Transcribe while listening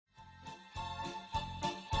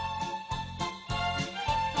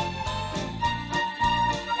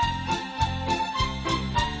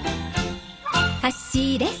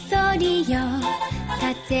走れソリよ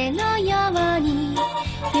風のように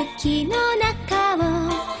雪の中を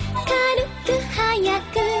軽く速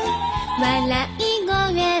く笑い声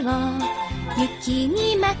を雪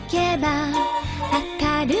に負けば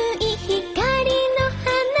明るい光の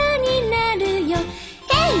花になるよ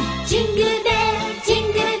Hey! ジングルベルジン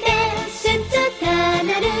グルベル鈴が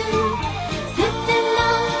鳴る鈴の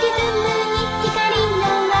リズムに光の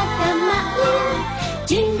輪が舞う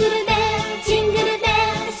ジングルベルジングルベ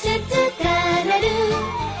ル鈴が鳴る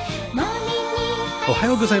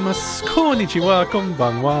Ohayou gozaimasu, konnichiwa,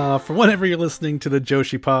 konbanwa, for whenever you're listening to the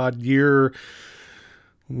Joshi Pod, your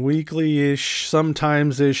weekly-ish,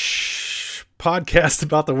 sometimes-ish podcast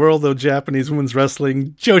about the world of Japanese women's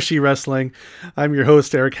wrestling, Joshi Wrestling. I'm your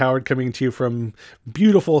host, Eric Howard, coming to you from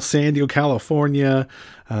beautiful San Diego, California.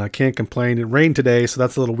 Can't complain. It rained today, so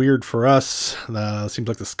that's a little weird for us. Seems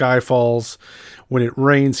like the sky falls. When it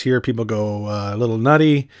rains here, people go a little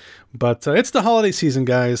nutty. But it's the holiday season,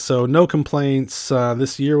 guys, so no complaints.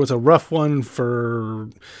 This year was a rough one for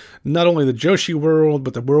not only the Joshi world,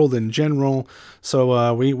 but the world in general.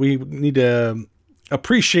 So we need to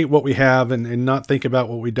appreciate what we have and not think about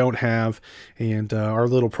what we don't have. And our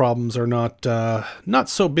little problems are not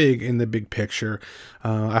so big in the big picture.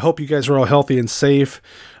 I hope you guys are all healthy and safe.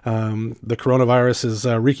 The coronavirus is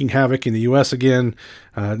wreaking havoc in the U.S. again.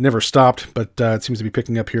 It never stopped, but it seems to be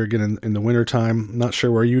picking up here again in the wintertime. I'm not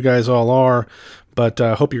sure where you guys all are, but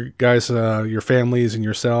I hope you guys, your families and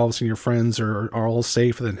yourselves and your friends are all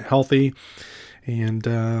safe and healthy. And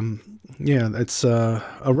yeah, it's a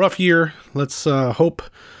rough year. Let's hope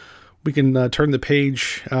we can turn the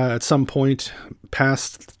page at some point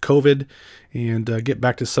past COVID and get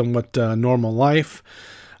back to somewhat normal life.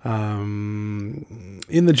 In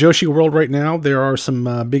the Joshi world right now, there are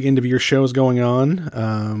some big end-of-year shows going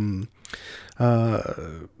on.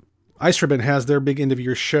 ICEribbon has their big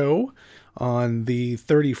end-of-year show on the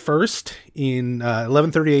 31st in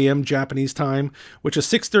 11:30 a.m. Japanese time, which is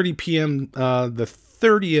 6:30 p.m. The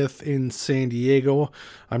 30th in San Diego.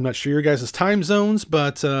 I'm not sure your guys' time zones,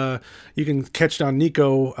 but you can catch it on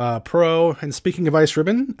Nico Pro. And speaking of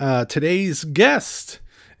ICEribbon, today's guest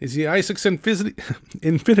is the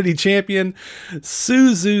ICExInfinity Champion,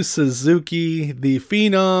 Suzu Suzuki, the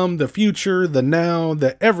Phenom, the future, the now,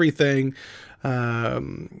 the everything.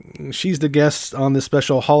 She's the guest on this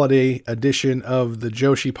special holiday edition of the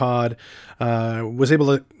Joshi Pod. Was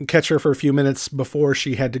able to catch her for a few minutes before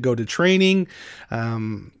she had to go to training.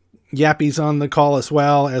 Yappy's on the call as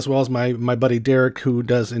well as my buddy Derek, who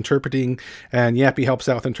does interpreting, and Yappy helps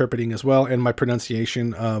out with interpreting as well, and my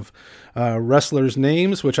pronunciation of wrestlers'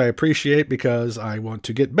 names, which I appreciate because I want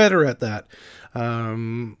to get better at that.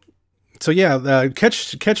 So yeah,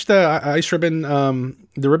 catch the ICEribbon,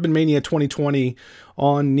 the RIBBONMANIA 2020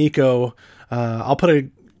 on Nico. I'll put a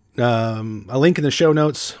link in the show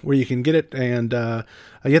notes where you can get it, and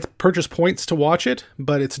you have to purchase points to watch it,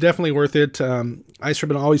 but it's definitely worth it.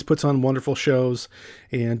 ICEribbon always puts on wonderful shows,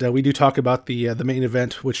 and we do talk about the main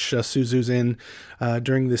event, which Suzu's in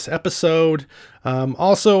during this episode.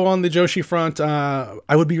 Also on the Joshi front,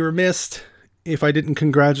 I would be remiss if I didn't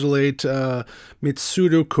congratulate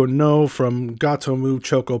Mitsuru Kono from Gatomu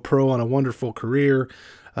Choco Pro on a wonderful career.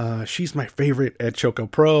 She's my favorite at Choco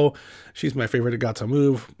Pro. She's my favorite at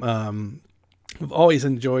Gatomu. I've always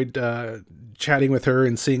enjoyed chatting with her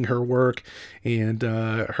and seeing her work, and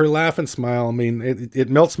her laugh and smile. I mean, it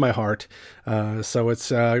melts my heart. So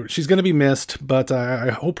it's she's going to be missed, but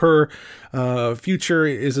I hope her future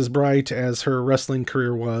is as bright as her wrestling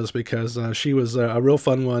career was, because she was a real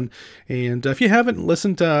fun one. And if you haven't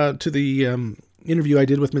listened to the interview I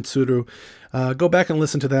did with Mitsuru, go back and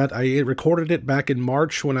listen to that. I recorded it back in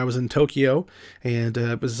March when I was in Tokyo, and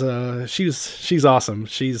it was she's awesome.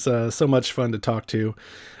 She's so much fun to talk to.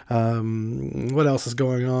 What else is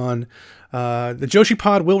going on? The Joshi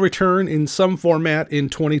Pod will return in some format in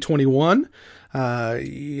 2021.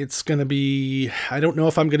 It's going to be, I don't know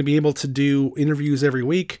if I'm going to be able to do interviews every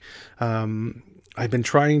week. I've been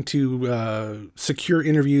trying to secure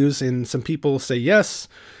interviews, and some people say yes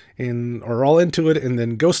and are all into it and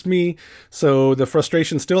then ghost me. So the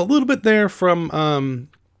frustration's still a little bit there from the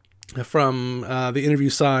interview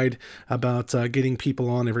side about getting people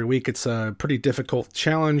on every week. It's a pretty difficult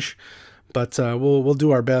challenge, but we'll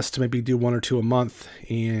do our best to maybe do one or two a month,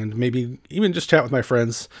 and maybe even just chat with my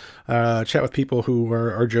friends, chat with people who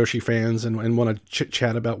are Joshi fans and want to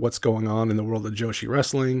chit-chat about what's going on in the world of Joshi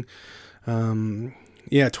wrestling.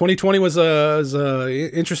 Yeah, 2020 was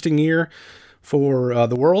a interesting year for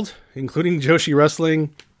the world, including Joshi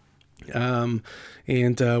wrestling. And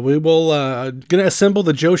we will gonna assemble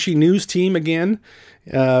the Joshi News team again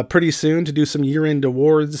pretty soon to do some year-end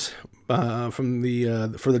awards from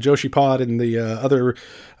the for the Joshi Pod and the other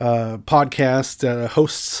podcast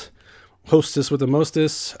hostess with the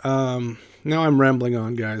mostess. Now I'm rambling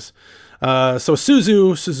on, guys. So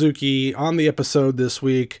Suzu Suzuki on the episode this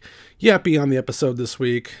week, Yappy on the episode this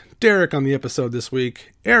week, Derek on the episode this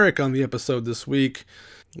week, Eric on the episode this week.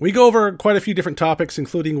 We go over quite a few different topics,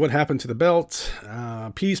 including what happened to the belt,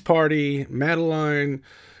 Peace Party, Madeline,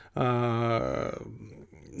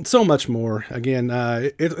 so much more. Again,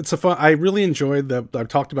 it's a fun. I really enjoyed I've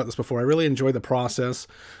talked about this before. I really enjoy the process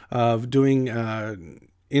of doing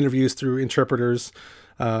interviews through interpreters.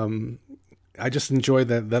 I just enjoy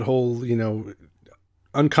that whole,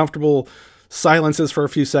 uncomfortable silences for a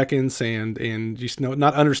few seconds and just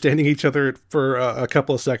not understanding each other for a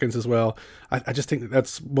couple of seconds as well. I just think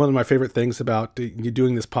that's one of my favorite things about you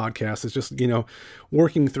doing this podcast is just,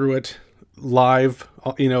 working through it live,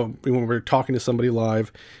 when we're talking to somebody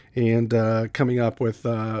live and coming up with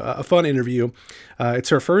a fun interview. It's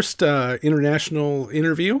her first international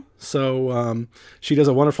interview, so she does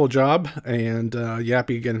a wonderful job, and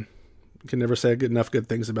Yappy, again, can never say enough good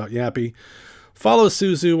things about Yappy. Follow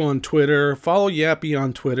Suzu on Twitter. Follow Yappy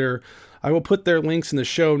on Twitter. I will put their links in the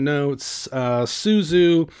show notes.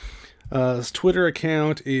 Suzu's Twitter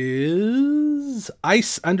account is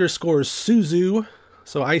ICE_Suzu.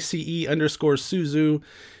 So ICE_Suzu.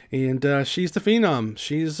 And she's the phenom.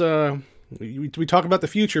 She's we talk about the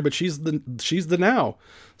future, but she's the now.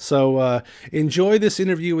 So enjoy this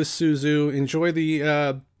interview with Suzu. Enjoy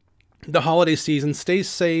the holiday season. Stay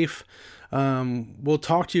safe. We'll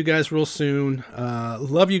talk to you guys real soon.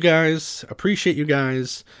 Love you guys. Appreciate you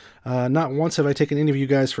guys. Not once have I taken any of you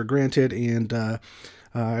guys for granted, and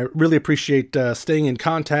I really appreciate staying in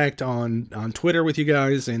contact on Twitter with you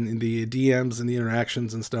guys and in the DMs and the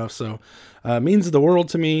interactions and stuff. So means the world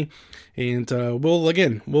to me. And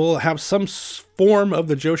we'll have some form of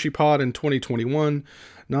the Joshi Pod in 2021.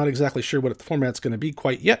 Not exactly sure what the format's going to be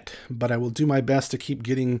quite yet, but I will do my best to keep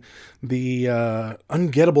getting the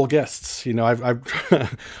ungettable guests.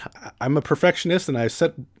 I'm a perfectionist, and I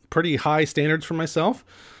set pretty high standards for myself,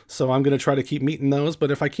 so I'm going to try to keep meeting those. But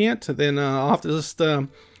if I can't, then I'll have to just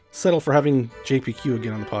settle for having JPQ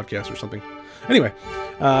again on the podcast or something. Anyway,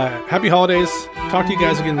 happy holidays. Talk to you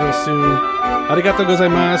guys again real soon. Arigatou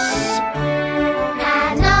gozaimasu.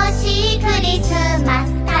 楽しいクリスマ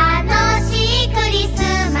ス楽しいクリス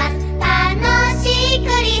マス楽しいク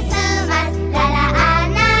リスマスララあ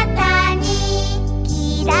なたに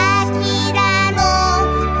キラキラの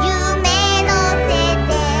夢乗せて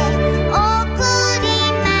贈り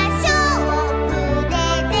ましょうプ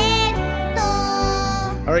レゼント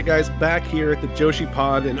All right, guys, back here at the Joshi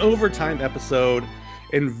Pod, an overtime episode,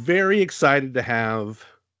 and very excited to have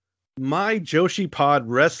my Joshi Pod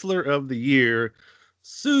Wrestler of the Year,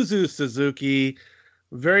 Suzu Suzuki.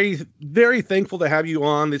 Very, very thankful to have you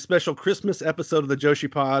on the special Christmas episode of the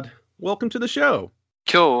Joshi Pod. Welcome to the show.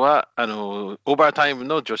 今日はオーバータイム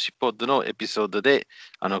の女子ポッドのエピソードで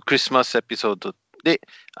クリスマスエピソードで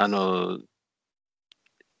女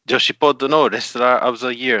子ポッドのレスラー・オブ・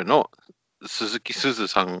ザ・イヤーの鈴木すず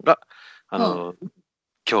さんが今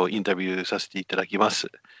日インタビューさせていただきます。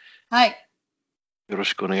はい。よろ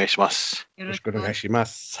しくお願いします。よろしくお願いしま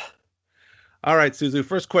す。All right, Suzu,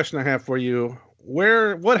 first question I have for you.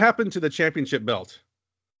 What happened to the championship belt?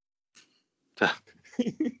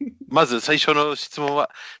 まず最初の質問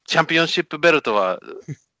は、チャンピオンシップベルトは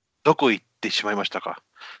どこ行ってしまいましたか？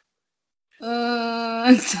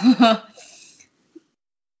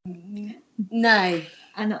ない。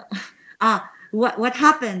what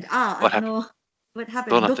happened? What happened?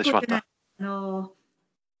 どうなってしまった？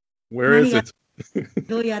 Where is it?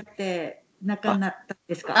 どうやって仲になったん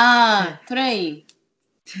ですか？トレイン。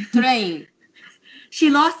She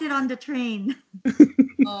lost it on the train.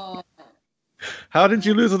 How did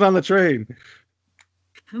you lose it on the train?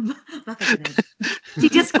 She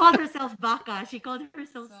just called herself Baka. She called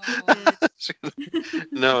herself stupid.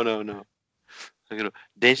 No. だけど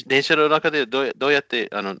電車の中でどうやって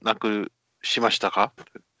なくしましたか？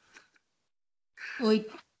置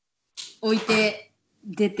いて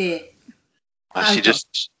出て。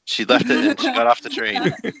She left it and she got off the train.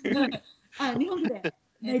 日本で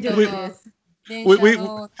大丈夫です。電車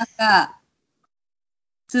の中、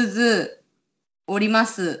鈴降りま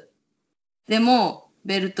す。でも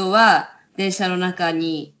ベルトは電車の中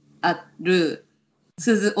にある。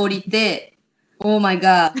鈴降りて、Oh my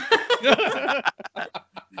god.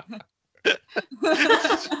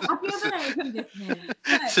 秋葉原駅ですね。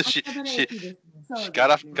She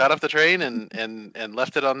got off the train and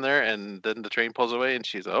left it on there, and then the train pulls away, and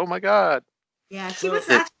she's, oh my god. Yeah, she was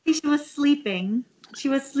sleeping. She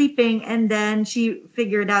was sleeping, and then she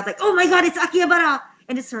figured out like, oh my god, it's Akihabara,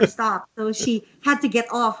 and it's her stop. So she had to get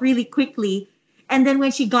off really quickly. And then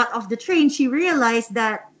when she got off the train, she realized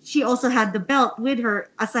that she also had the belt with her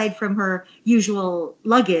aside from her usual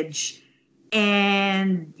luggage.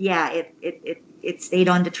 And yeah, it stayed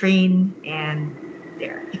on the train and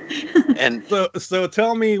there. And so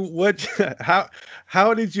tell me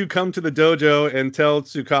how did you come to the dojo and tell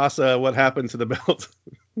Tsukasa what happened to the belt?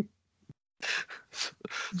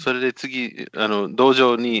 それで次、道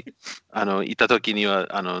場に、行った時には、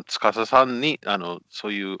司さんに、そ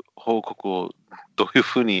ういう報告をどういう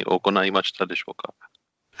ふうに行いましたでしょうか？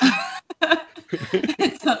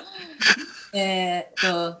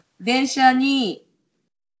電車に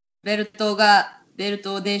ベルトを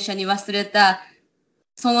電車に忘れた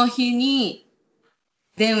その日に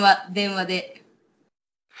電話で。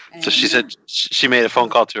So she said she made a phone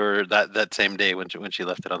call to her that same day when she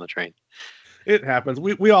left it on the train. It happens.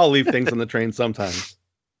 We all leave things on the train sometimes.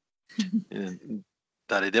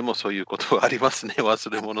 誰でもそういうことはありますね。忘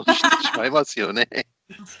れ物してしまいますよね。確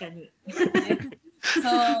かに。そう、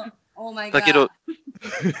Oh my God。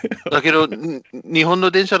だけど日本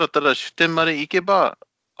の電車だったら終点まで行けば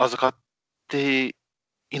預かって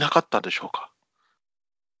いなかったでしょうか？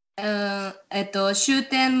終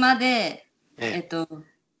点まで東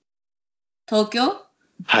京？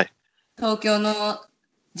はい。東京の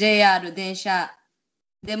JR 電車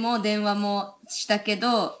でも電話もしたけ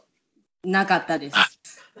どなかったです。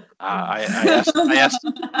I asked,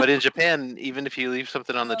 but in Japan, even if you leave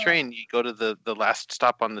something on the train, you go to the last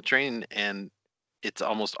stop on the train, and it's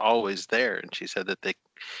almost always there. And she said that they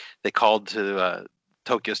called to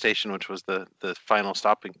Tokyo Station, which was the final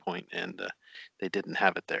stopping point, and they didn't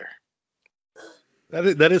have it there.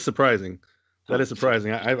 That is surprising. That is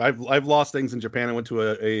surprising. I've lost things in Japan. I went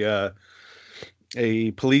to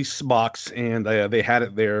a police box, and they had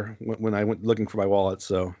it there when I went looking for my wallet.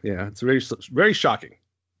 So yeah, it's very shocking.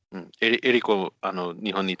 エリコ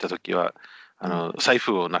日本に行った時は財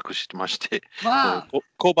布をなくしてまして、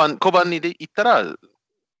交番に行ったら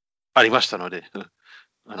ありましたので、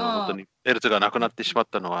本当にベルトがなくなってしまっ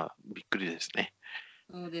たのはびっくりですね。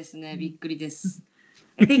そうですね、びっくりです。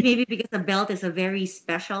I think maybe because the belt is a very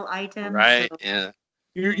special item. Right? So. Yeah.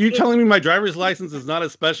 You're telling me my driver's license is not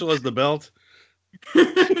as special as the belt?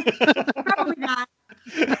 Probably not.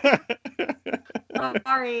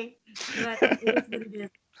 Sorry, but it is what it is.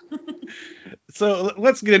 So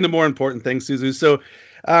let's get into more important things, Suzu. So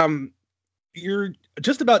you're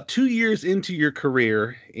just about 2 years into your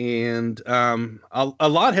career, and a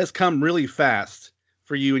lot has come really fast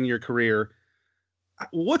for you in your career.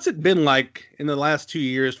 What's it been like in the last 2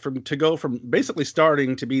 years to go from basically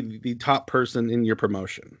starting to be the top person in your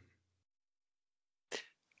promotion?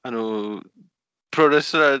 プロレ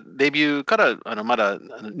スラーデビューからまだ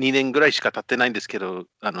2年ぐらいしか経ってないんですけど、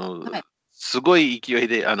はい、すごい勢い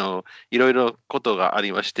でいろいろことがあ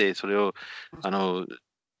りまして、それを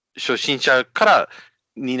初心者から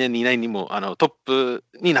2年以内にもトップ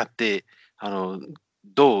になって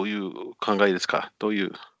どういう考えですか？どうい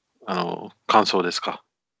う感想ですか？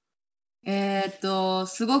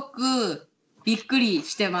すごくびっくり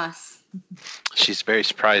してます。She's very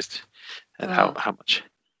surprised at how much.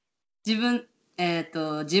 自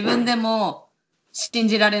分でも信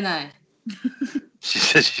じられない。She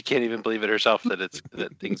says she can't even believe it herself that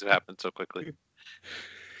things have happened so quickly.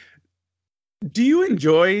 Do you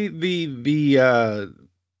enjoy the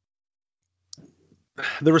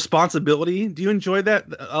responsibility? Do you enjoy that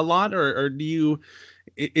a lot, or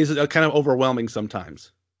is it kind of overwhelming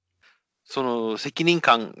sometimes? その責任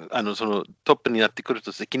感、そのトップになってくる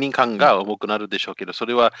と責任感が重くなるでしょうけど、そ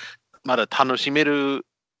れはまだ楽しめる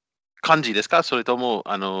感じですか？それともち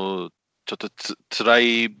ょっと辛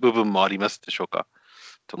い部分もありますでしょうか？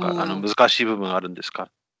とか難しい部分あるんですか？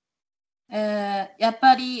やっ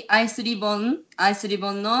ぱりアイスリボン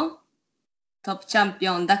のトップチャンピ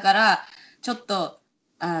オンだからちょっと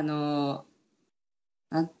ちょ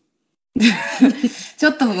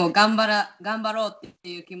っともう頑張ろうって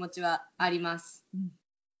いう気持ちはあります。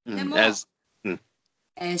でも、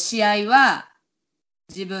試合は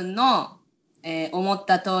自分の、思っ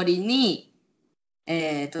た通りに、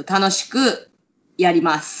楽しくやり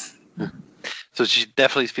ます。So she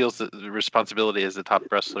definitely feels the responsibility as the top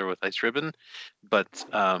wrestler with Ice Ribbon, but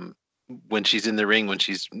when she's in the ring, when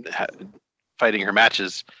she's fighting her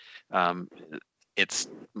matches, it's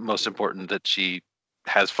most important that she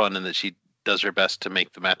has fun and that she does her best to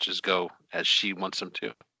make the matches go as she wants them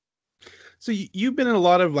to. So you've been in a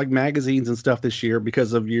lot of like magazines and stuff this year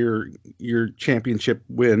because of your championship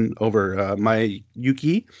win over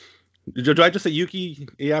Mayuki. Do I just say Yuki?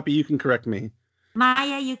 Yappy, you can correct me.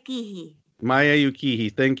 Maya Yukihi. Maya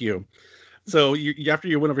Yukihi, thank you. So after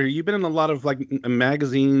you went over here, you've been in a lot of like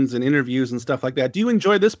magazines and interviews and stuff like that. Do you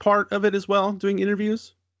enjoy this part of it as well, doing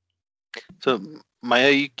interviews? So, マヤ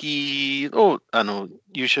ユキを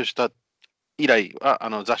優勝した以来は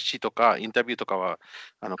雑誌とかインタビューとかは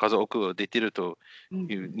数多く出てるとい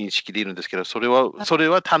う認識でいるんですけど、それは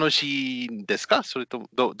楽しいんですか？それとも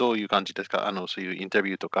どういう感じですか？そういうインタ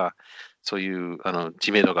ビューとかそういう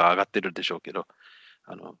知名度が上がってるでしょうけど、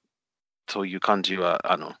そういう感じ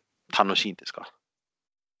は楽しいんですか？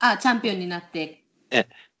チャンピオンになって。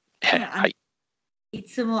はい。い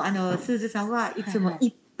つもスーズさんはいつもい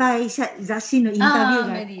っぱい雑誌のインタビュー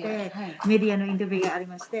があって、メディアのインタビューがあり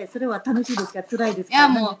まして、それは楽しいですか？辛いですか？いや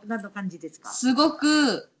もう何の感じですか？すご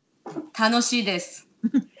く楽しいです。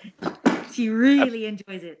She really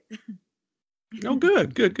enjoys it. Oh,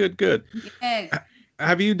 good. Yeah.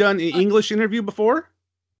 Have you done an English interview before?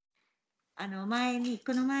 この前に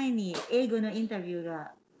英語のインタビュー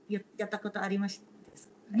がやったことありまし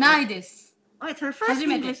た？ないです。Oh, it's her first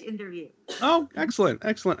English interview. Oh, excellent.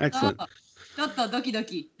 ちょっとドキド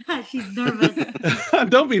キ。She's nervous.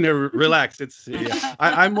 Don't be nervous. Relax.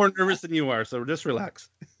 I'm more nervous than you are, so just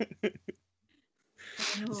relax.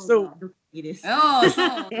 So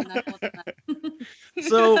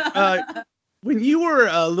when you were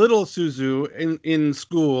a little Suzu in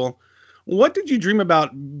school, what did you dream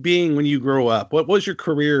about being when you grow up? What was your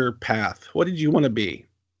career path? What did you want to be?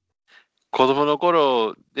 子供の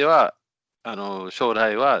頃では将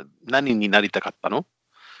来は何になりたかったの？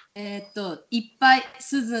いっぱい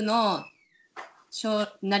鈴の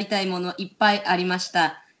なりたいものいっぱいありまし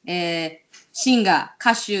た。シンガ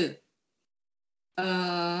ー、歌手、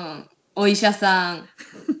お医者さん、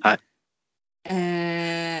はい。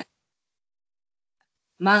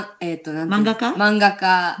漫画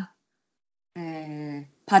家、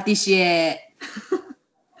パティシエ、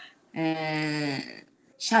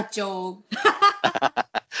社長。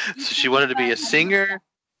So she wanted to be a singer,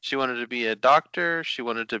 she wanted to be a doctor, she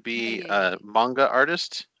wanted to be a manga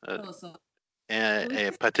artist,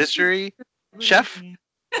 a patisserie chef,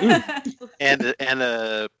 and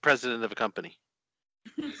a president of a company.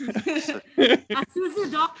 A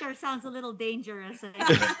Suzu doctor sounds a little dangerous.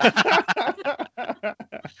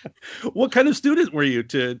 What kind of student were you?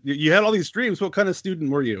 You had all these dreams. What kind of student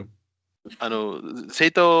were you?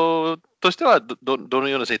 生徒としてはどの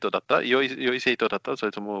ような生徒だった？良い生徒だった？そ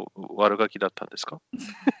れとも悪ガキだったんですか？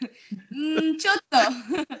ちょっと。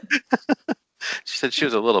She said she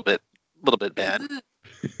was a little bit bad.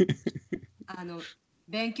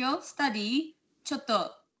 勉強スタディちょっ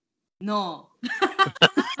と No.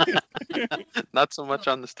 Not so much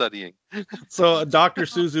on the studying. So Dr.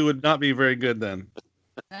 Suzu would not be very good then.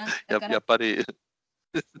 やっぱり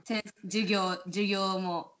授業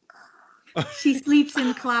も。She sleeps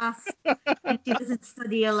in class and she doesn't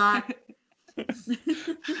study a lot.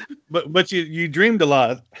 But you dreamed a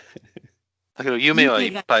lot. だけど夢はい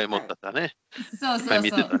っぱい持ったんだね。そう。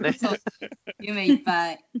夢いっ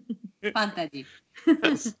ぱい。ファンタジ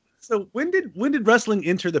ー。So when did wrestling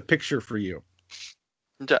enter the picture for you?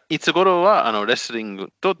 じゃあいつ頃はレスリング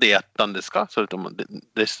と出会ったんですか？それとも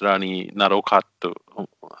レスラーになろうかと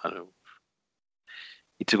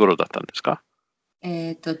いつ頃だったんですか？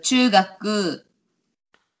中学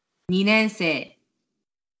2年生。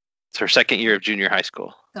It's her second year of junior high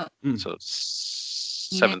school. So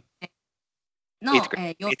 7th, 8th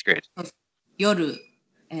grade. 夜、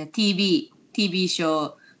TV ショ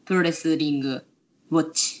ープロレスリングウォ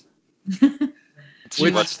ッチ。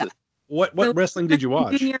What wrestling did you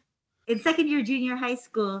watch? In second year junior high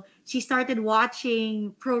school, she started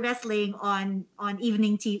watching pro wrestling on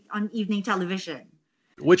evening television.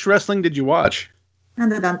 Which wrestling did you watch? 何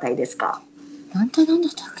の団体ですか？団体なんだ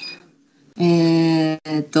ったっけ？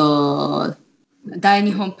大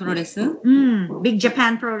日本プロレス？Big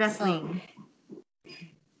Japan Pro Wrestling.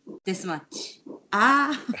 Death match.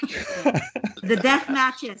 The death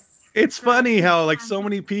matches. It's funny how like so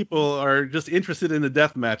many people are just interested in the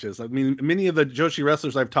death matches. I mean, many of the Joshi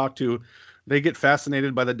wrestlers I've talked to, they get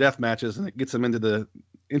fascinated by the death matches and it gets them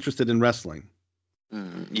interested in wrestling.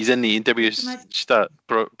 以前にインタビューした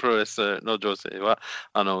プロレスの女性は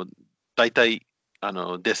大体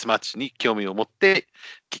デスマッチに興味を持って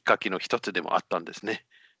きっかけの一つでもあったんですね。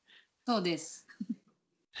そうです。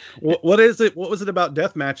What was it about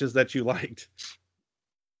death matches that you liked?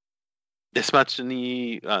 デスマッチ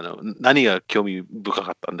に何が興味深か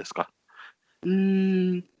ったんですか？目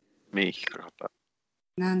引っかかった。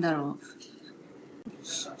なんだろう。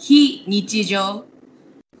非日常。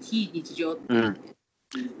Mm.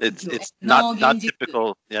 It's not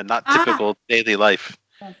typical. Yeah, not typical daily life.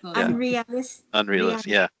 Yeah.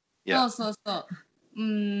 Unrealistic. Yeah. Yeah. そう。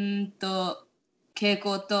蛍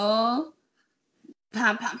光と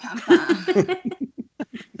パン。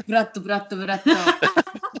ブラッド。The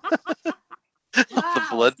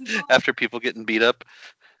blood after people getting beat up.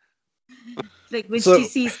 Like when she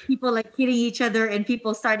sees people like hitting each other and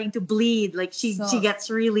people starting to bleed, like she gets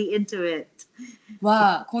really into it.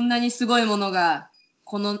 わあ、こんなにすごいものが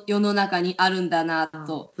この世の中にあるんだな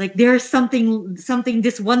と。Like there's something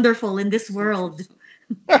this wonderful in this world.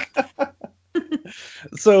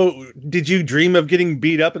 So, did you dream of getting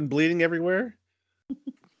beat up and bleeding everywhere?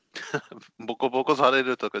 ボコボコされ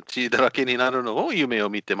るとか血だらけになるのを夢を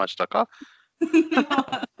見てましたか？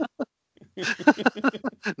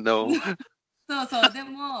 No. そう、で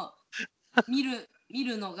も見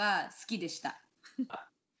るのが好きでした。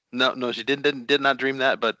No, she did not dream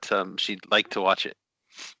that, but she'd like to watch it.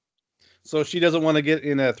 So she doesn't want to get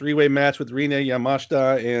in a three-way match with Rina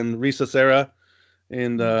Yamashita and Risa Sera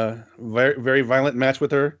and very, very violent match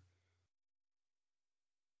with her?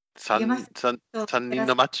 3人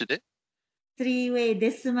のマッチで 3-way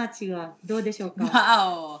デスマッチはどうでしょうか？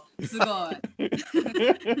わお、すごい。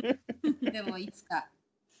でもいつか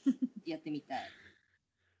やってみたい。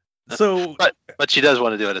So, but she does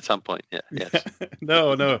want to do it at some point. Yeah. Yes.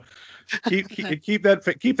 No. Keep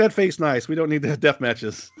that face nice. We don't need the death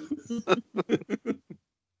matches.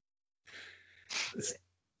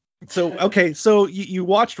 So, okay. So you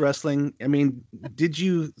watched wrestling. I mean, did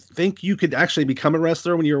you think you could actually become a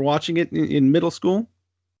wrestler when you were watching it in middle school?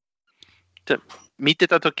 見て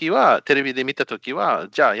たときは、テレビで見たときは、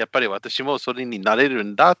じゃあやっぱり私もそれになれる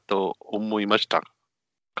んだと思いました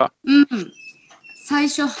か？うん。最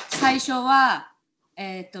初は、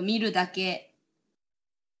見るだけ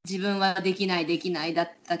自分はできないだ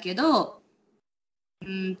ったけど、な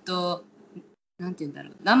んて言うんだろ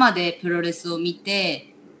う、生でプロレスを見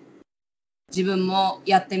て自分も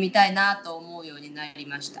やってみたいなと思うようになり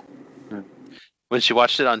ました。When she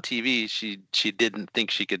watched it on TV, she didn't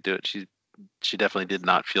think she could do it. She definitely did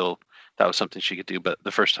not feel that was something she could do. But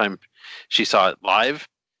the first time she saw it live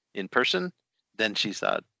in person, then she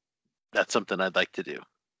thought, that's something I'd like to do.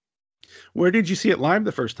 Where did you see it live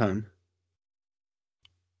the first time?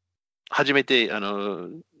 初めて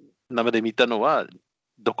生で見たのは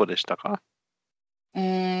どこでしたか？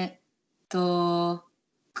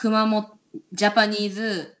熊本ジャパニー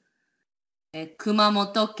ズ、熊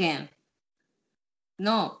本県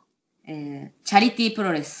の、チャリティープ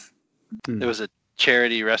ロレス。There was a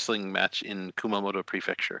charity wrestling match in Kumamoto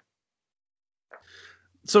Prefecture.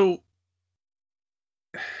 So,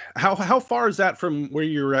 how far is that from where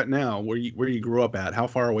you're at now? Where you grew up at? How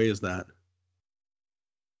far away is that?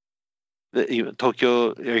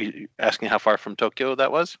 Tokyo. Are you asking how far from Tokyo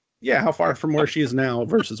that was? Yeah, how far from where she is now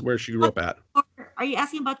versus where she grew up at? Are you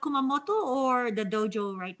asking about Kumamoto or the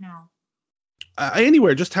dojo right now?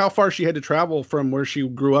 Anywhere, just how far she had to travel from where she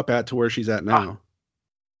grew up at to where she's at now.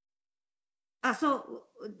 So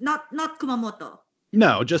not Kumamoto.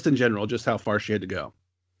 No, just in general, just how far she had to go.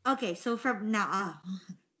 Okay, so from now,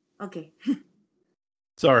 okay.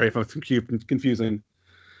 Sorry if I'm confusing.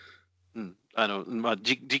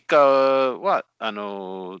 実家は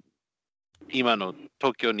今の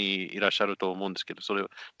東京にいらっしゃると思うんですけど、それは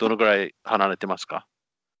どのぐらい離れてますか？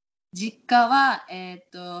実家は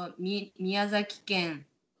宮崎県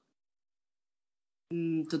ど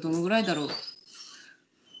のぐらいだろう。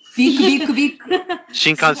ビッグ。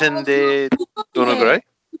新幹線でどのぐらい？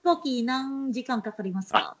飛行機何時間かかりま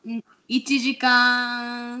すか？1時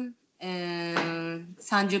間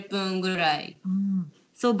30分ぐらい。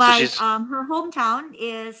So by her hometown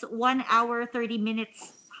is 1 hour 30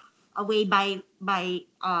 minutes away by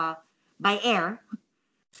air.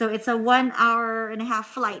 So it's a 1 hour and a half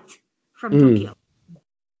flight from Tokyo.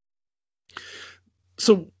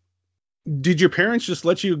 So did your parents just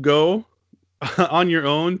let you go on your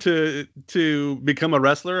own to become a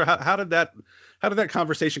wrestler? How did that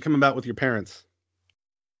conversation come about with your parents?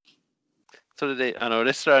 それで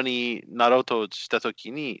レスラーになろうとしたと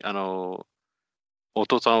きにお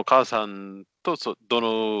父さんお母さんとど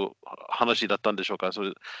の話だったんでしょうか？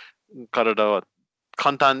彼らは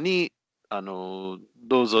簡単にど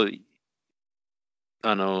うぞ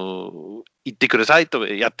行ってくださいと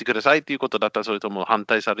やってくださいということだったら、それとも反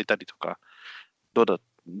対されたりとかどうだっ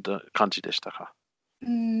た感じでしたか？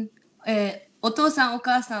お父さんお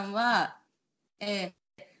母さんは、プ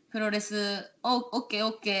ロレスオッケー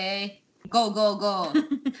ゴー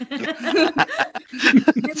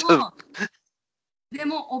でもで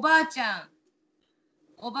もおばあちゃん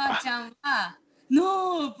は、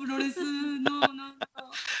No, プロレス、No.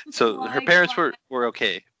 So her parents were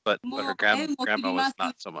okay, but her grandma was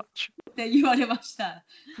not so much. って言われました。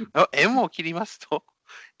縁を切りますと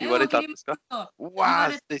言われたんですか？わ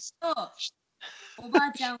あ、おば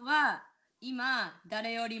あちゃんは今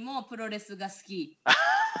誰よりもプロレスが好き。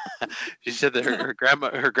She said that her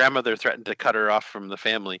grandmother threatened to cut her off from the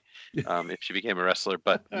family if she became a wrestler,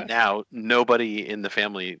 but now nobody in the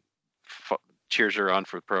family cheers her on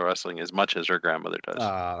for pro wrestling as much as her grandmother does.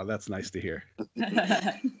 Ah, that's nice to hear.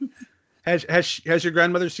 Has your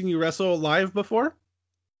grandmother seen you wrestle live before?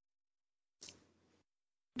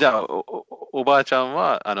 じゃあおばあちゃん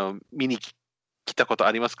は見に来たこと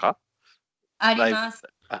ありますか？あります。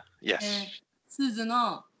Yes. スズ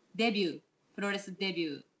のデビュー、プロレスデビ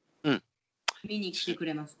ュー。見に来てく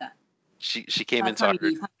れました。She came and saw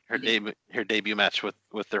her debut match with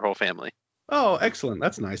their whole family. Oh, excellent.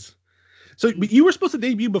 That's nice. So but you were supposed to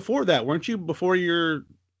debut before that, weren't you? But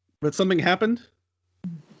something happened?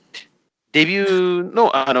 デビュー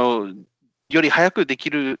のより早くで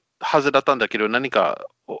きるはずだったんだけど何か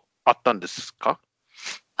あったんですか？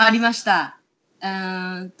ありました。デ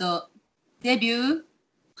ビュー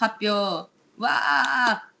発表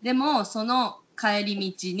はでもその帰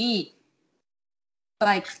り道に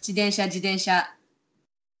バイク、自転車転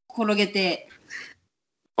げて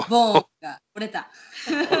ボーンが折れた。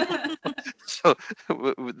So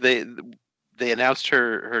they announced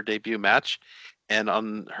her debut match, and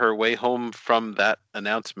on her way home from that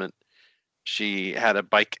announcement, she had a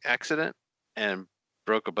bike accident and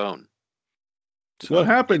broke a bone. So what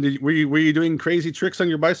happened? Were you doing crazy tricks on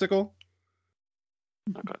your bicycle?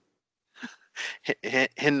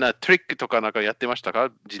 変なトリックとかなんかやってました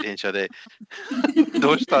か？自転車で。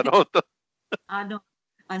どうしたのと。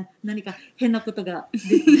何か変なことが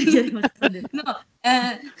出てましたね。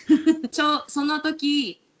その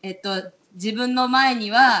時、自分の前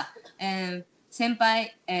には、先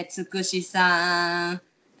輩、つくしさん、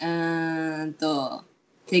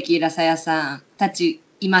テキーラさやさんたち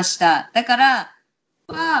いました。だから、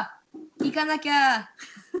行かなきゃ。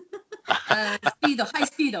ハイ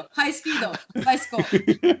スピード、バイスコ。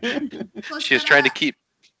She was trying to keep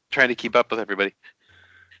up with everybody.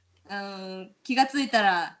 気がついた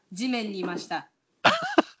ら地面にいました。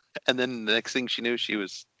And then the next thing she knew, she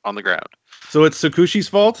was on the ground. So it's Sakushi's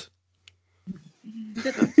fault?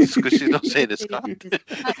 つくしのせいですか？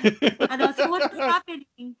 So what was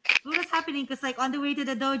happening? Because like on the way to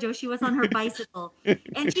the dojo, she was on her bicycle,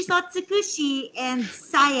 and she saw Tsukushi and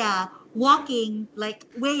Saya walking like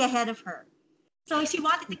way ahead of her. So she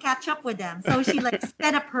wanted to catch up with them. So she like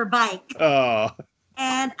sped up her bike. Oh.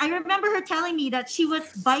 And I remember her telling me that she was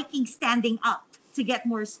biking standing up to get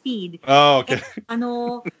more speed. Oh, okay.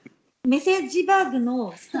 メッセージバッグ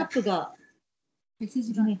のストラップが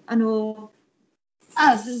ズボ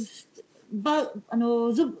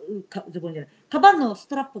ンじゃない、カバンのス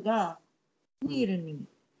トラップがニールに違い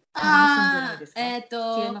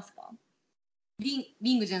ますか？リ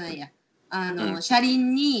ングじゃないや。車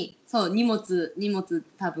輪にそう荷物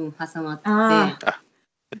多分挟まって。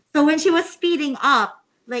So when she was speeding up,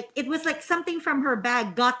 like it was like something from her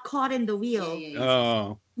bag got caught in the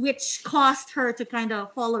wheel, which caused her to kind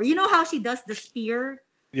of fall over. You know how she does the spear?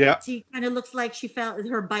 Yeah. She kind of looks like she fell.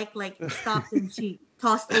 Her bike like stopped and she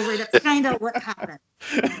tossed over. That's kind of what happened.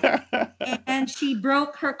 And she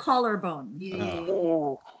broke her collarbone.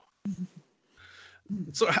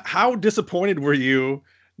 So how disappointed were you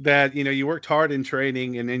that you worked hard in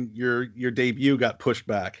training and then your debut got pushed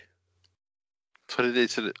back? それで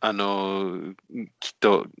きっ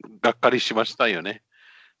とがっかりしましたよね。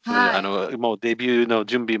もうデビューの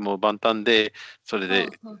準備も万端で、それで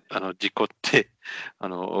事故って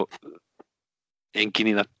延期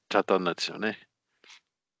になっちゃったんですよね。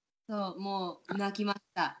そう、もう泣きまし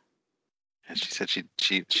た。She said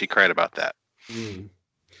she cried about that.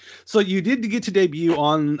 So you did get to debut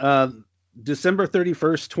on December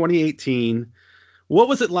 31st, 2018. What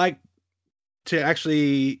was it like to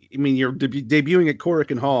actually, you're debuting at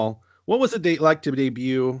Korakuen Hall. What was it like to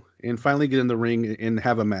debut and finally get in the ring and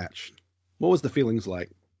have a match? What was the feelings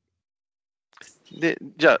like? で、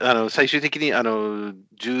じゃあ、最終的に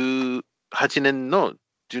18年の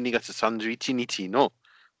12月31日の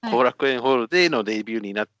後楽園ホールでのデビュー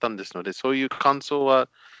になったんですので、そういう感想は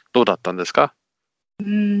どうだったんですか？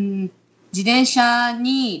自転車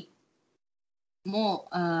にも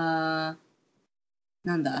う、な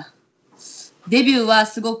んだ、デビューは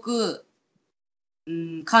すごく、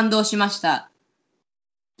感動しました。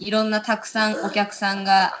いろんなたくさんお客さん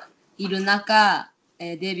がいる中、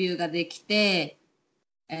デビューができて、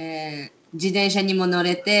自転車にも乗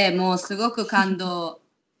れて、もうすごく感動、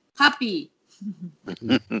ハッピ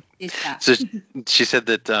ーでした。So she said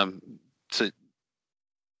that so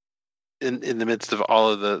in the midst of all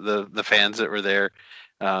of the fans that were there,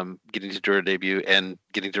 getting to do her debut and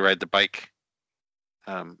getting to ride the bike,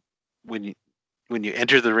 when you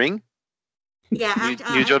enter the ring. Yeah, I'm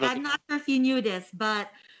not sure if you knew this, but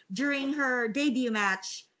during her debut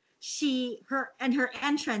match, her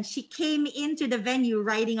entrance, she came into the venue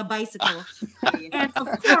riding a bicycle. And of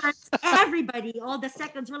course, everybody, all the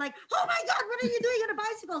seconds were like, oh my God, what are you doing on a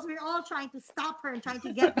bicycle? So we were all trying to stop her and trying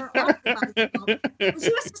to get her off the bicycle. And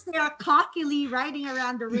she was just there cockily riding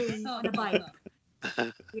around the ring on a bike.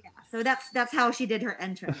 Yeah, so that's how she did her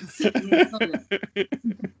entrance.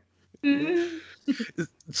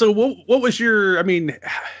 So what was your, I mean,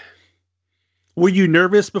 were you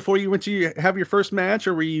nervous before you went to have your first match,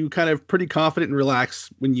 or were you kind of pretty confident and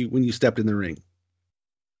relaxed when you stepped in the ring?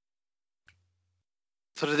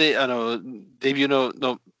 それでデビュー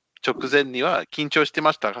の直前には緊張して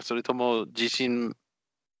ましたか、それとも自信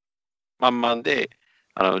満々で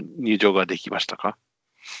入場ができましたか？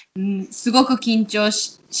すごく緊張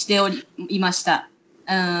していました。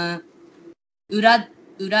裏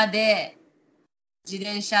で自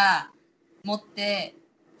転車持って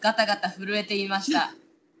ガタガタ震えていました。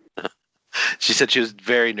She said she was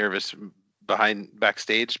very nervous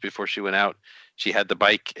backstage before she went out. She had the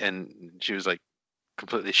bike and she was like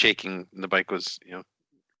completely shaking. And the bike was,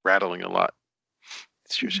 rattling a lot.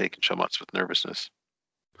 She was shaking so much with nervousness.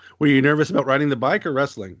 Were you nervous about riding the bike or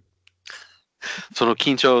wrestling? その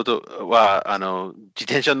緊張は自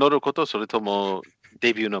転車に乗ること、それとも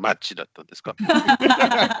デビューのマッチだったんですか？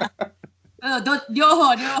両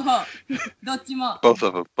方どっちも。both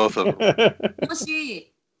of them も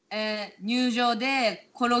し、入場で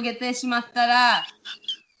転げてしまったら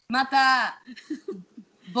また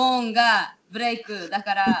ボーンがブレイクだ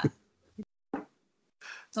から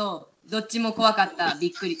そうどっちも怖かった。び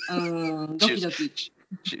っくり、ドキドキ。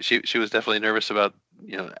She was definitely nervous about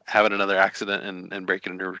having another accident and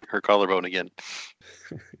breaking her collarbone again,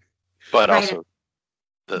 but also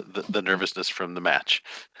the nervousness from the match.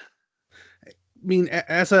 I mean,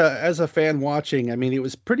 as a fan watching, I mean, it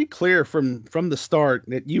was pretty clear from the start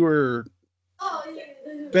that you were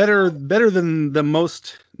better than the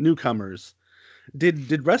most newcomers.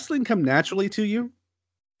 Did wrestling come naturally to you?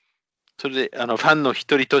 それでファンの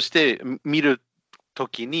一人として見ると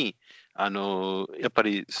きにやっぱ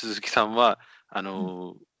り鈴木さんは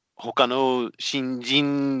他の新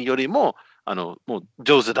人よりももう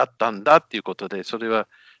上手だったんだっていうことで、それは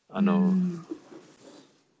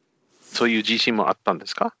そういう自信もあったんで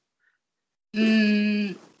すか？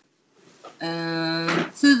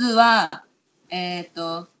すずは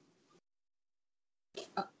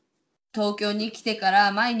東京に来てか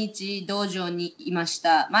ら毎日道場にいまし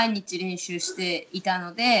た。毎日練習していた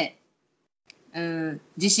ので、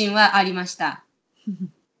自信はありました。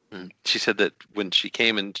She said that when she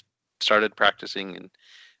came and started practicing and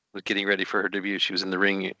was getting ready for her debut, she was in the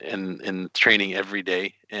ring and training every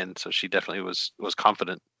day, and so she definitely was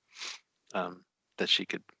confident that she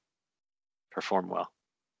could perform well.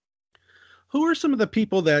 Who are some of the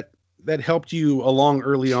people that helped you along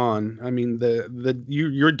early on? I mean,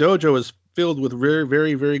 your dojo is filled with very,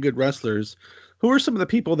 very, very good wrestlers. Who are some of the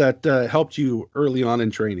people that helped you early on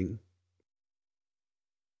in training?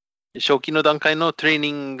 初期の段階のトレー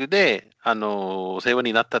ニングでお世話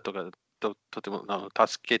になったとかとても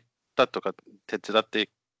助けたとか手伝って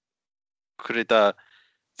くれた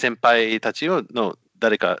先輩たちの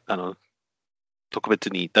誰か特別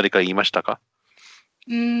に誰か言いましたか？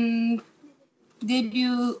デビ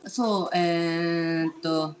ューそう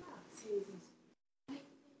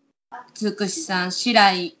つくしさん、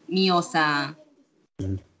白井美代さん、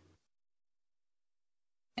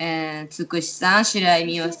つくしさん、白井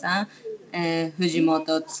美代さん、藤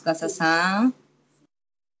本司さん、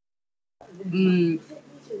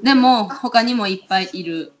でも他にもいっぱいい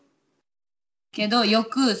るけど、よ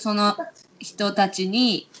くその人たち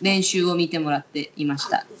に練習を見てもらっていまし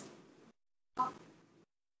た。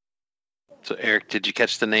So Eric, did you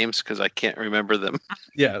catch the names? Because I can't remember them.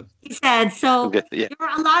 Yeah. He said, so Okay, yeah. there were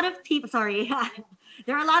a lot of people, sorry,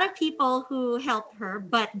 there are a lot of people who helped her,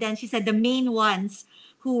 but then she said the main ones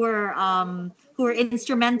who were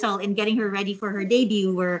instrumental in getting her ready for her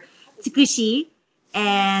debut were Tsukushi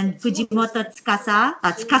and Fujimoto Tsukasa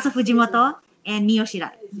Fujimoto, and Mio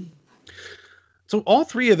Shirai. So all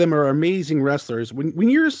three of them are amazing wrestlers. When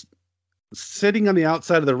you're sitting on the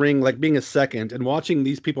outside of the ring, like being a second and watching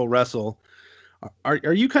these people wrestle,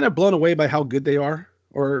 are you kind of blown away by how good they are?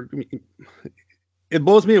 Or it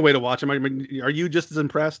blows me away to watch them. I mean, are you just as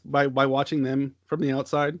impressed by watching them from the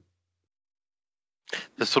outside?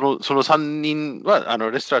 その3人は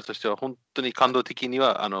レスラーとしては本当に感動的に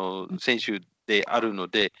は選手であるの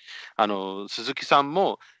で、鈴木さん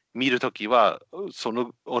も見るときは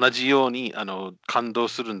同じように感動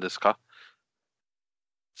するんですか？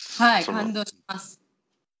はい、感動します。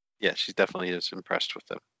Yeah, she definitely is impressed with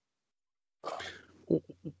them.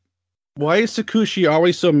 Why is Sakushi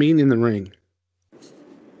always so mean in the ring?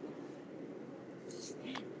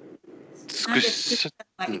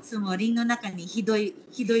 いつもリンの中にひどい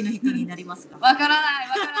の人になりますか？わからない。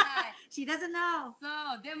She doesn't know. そ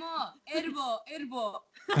う、でもエルボー、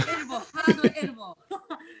ハードエルボー。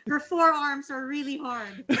Her forearms are really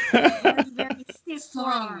hard. Very stiff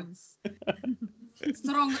forearms.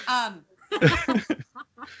 Strong arm.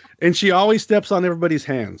 And she always steps on everybody's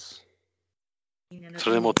hands. そ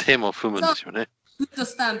れも手も踏むんですよね。フット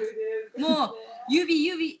スタンプ。もう指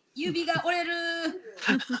が折れる。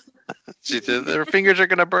She said their fingers are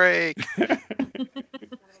gonna break.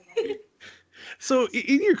 So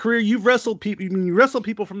in your career, you've wrestled people. You wrestle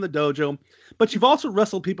people from the dojo, but you've also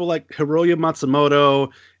wrestled people like Hiroya Matsumoto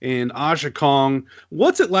and Aja Kong.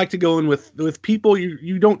 What's it like to go in with people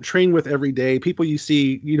you don't train with every day, people you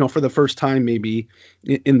see, for the first time maybe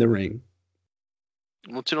in the ring?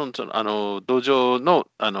 もちろん道場の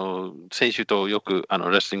選手とよく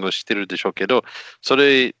レスリングをしてるでしょうけど、そ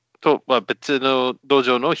れとは別の道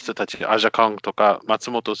場の人たち、アジャカンとか松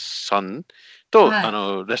本さんと、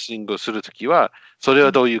レスリングをするときは、それ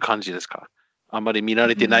はどういう感じですか？あんまり見ら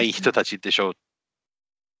れてない人たちでしょう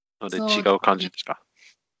ので、違う感じですか？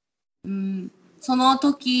その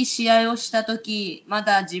時、試合をした時、ま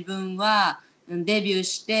だ自分はデビュー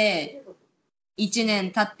して1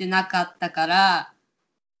年経ってなかったから、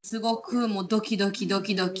すごくもうドキドキ。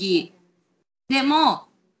でも、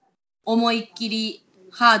思いっきり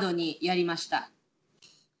ハードにやりました。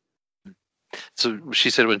So she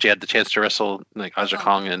said when she had the chance to wrestle like Aja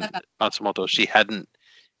Kong and Matsumoto, she hadn't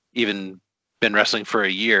even been wrestling for a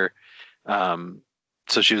year.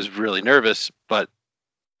 So she was really nervous, but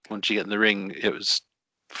when she got in the ring, it was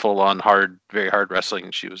full on hard, very hard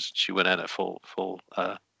wrestling. She went at it full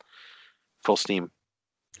steam.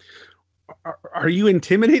 Are you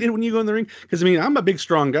intimidated when you go in the ring? Because I mean, I'm a big,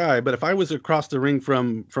 strong guy, but if I was across the ring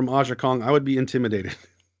from Aja Kong, I would be intimidated.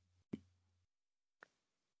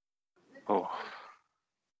 Oh,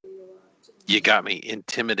 you got me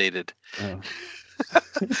intimidated.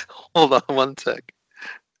 Hold on one sec.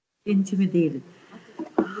 Intimidated.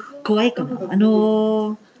 怖いかな。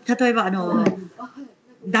例えば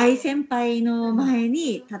大先輩の前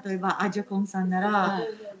に、例えばアジャコンさんなら、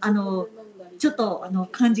ちょっと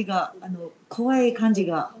感じが怖い感じ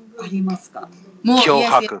がありますか？脅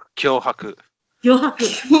迫。そ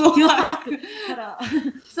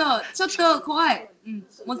う、ちょっと怖い。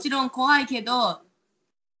もちろん怖いけど、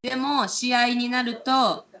でも試合になる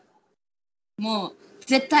と、もう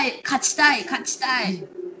絶対勝ちたい、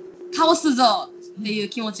倒すぞっていう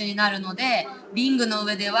気持ちになるので、リングの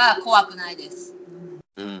上では怖くないです。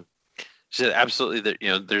She said absolutely that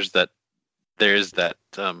there is that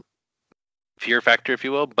fear factor, if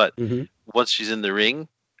you will, but once she's in the ring,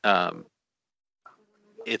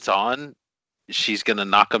 it's on. She's gonna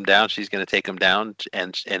knock him down. She's gonna take him down,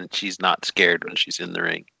 and she's not scared when she's in the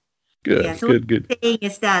ring. Good, yeah, so good. What I'm saying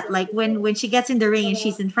is that like when she gets in the ring and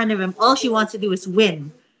she's in front of him, all she wants to do is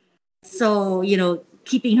win. So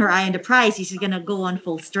keeping her eye on the prize, she's gonna go on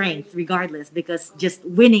full strength regardless, because just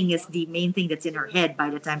winning is the main thing that's in her head by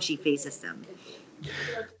the time she faces them.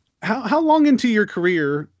 How long into your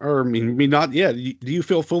career, or I mean not yet, do you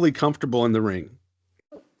feel fully comfortable in the ring?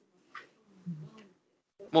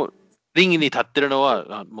 もうリングに立ってるの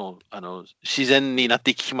はもう自然になっ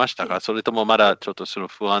てきましたか？それともまだちょっとその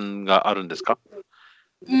不安があるんですか？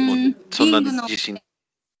そんな自信。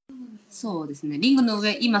そうですね。リングの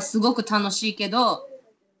上今すごく楽しいけど、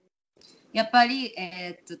やっぱり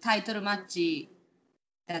タイトルマッチ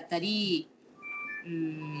だったり、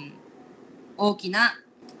大きな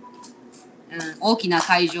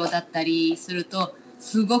会場だったりすると、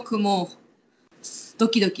すごくもうド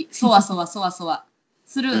キドキ、そわそわ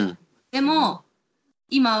する。でも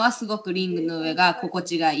今はすごくリングの上が心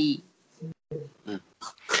地がいい。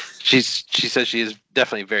She says she is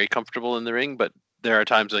definitely very comfortable in the ring, but there are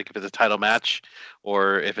times like if it's a title match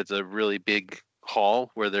or if it's a really big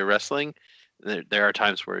hall where they're wrestling, there are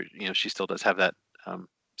times where she still does have that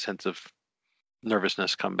sense of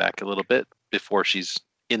nervousness come back a little bit before she's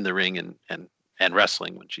in the ring and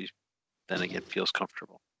wrestling, when she then again feels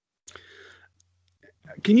comfortable.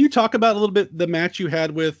 Can you talk about a little bit the match you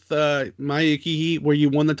had with Maya Yukihi where you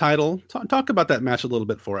won the title? Talk about that match a little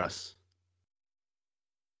bit for us.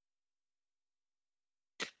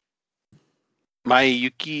 Maya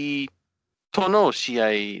Yuki との試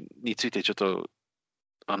合についてちょっと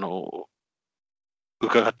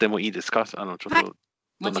伺ってもいいですか？ちょっと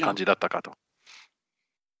どんな感じだったかと。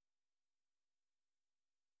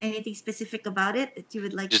Anything specific about it that you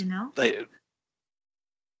would like to know?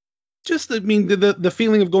 Just, I mean, the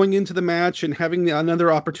feeling of going into the match and having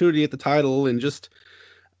another opportunity at the title, and just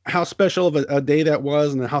how special of a day that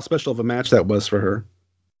was, and how special of a match that was for her.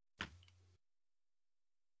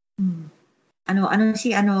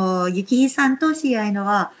 ゆきさんと試合の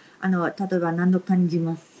は、例えば何の感じ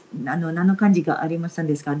がありましたん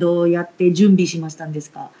ですか？どうやって準備しましたんです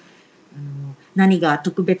か？何が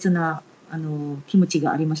特別な気持ち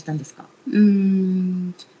がありましたんですか？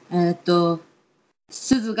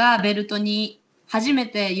すずがベルトに初め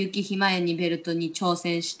て雪ひまえにベルトに挑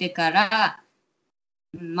戦してから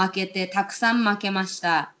負けてたくさん負けまし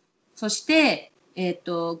た。そして、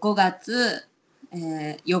5月、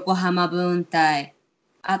横浜分隊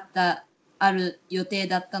ある予定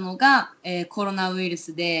だったのが、コロナウイル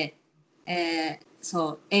スで、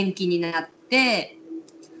そう延期になって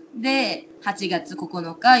で8月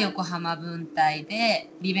9日横浜分隊で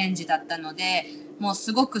リベンジだったのでもう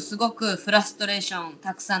すごくフラストレーション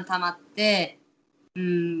たくさん溜まって、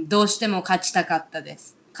どうしても勝ちたかったで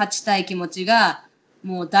す。勝ちたい気持ちが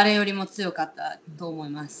もう誰よりも強かったと思い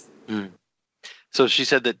ます。So she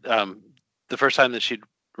said that the first time that she'd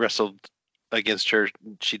wrestled against her,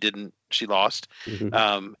 she lost.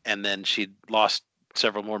 And then she'd lost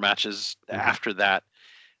several more matches after that.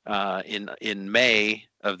 In May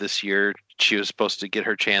of this year, she was supposed to get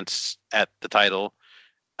her chance at the title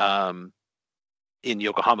in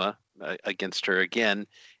Yokohama against her again,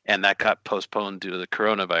 and that got postponed due to the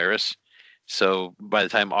coronavirus. So by the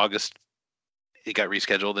time August it got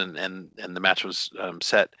rescheduled and the match was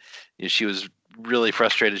set, she was really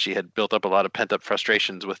frustrated. She had built up a lot of pent up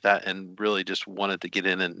frustrations with that and really just wanted to get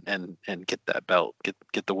in and get that belt,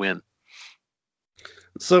 get the win.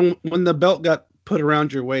 So when the belt got put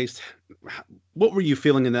around your waist, what were you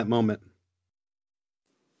feeling in that moment?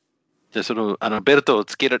 じゃあそのベルトを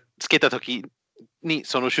つけた時に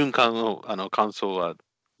その瞬間の感想は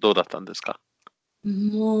どうだったんですか？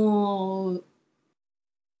もう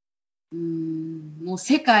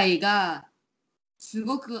世界がす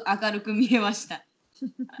ごく明るく見えました。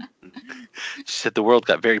She said the world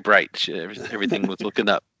got very bright. Everything was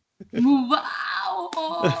looking up. もうわ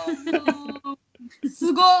ー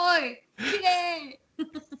すごい綺麗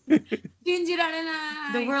信じられない。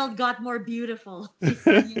 The world got more beautiful.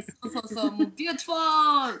 そうもう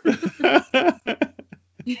beautiful.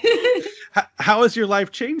 How has your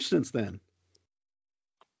life changed since then?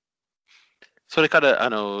 それから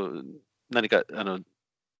何か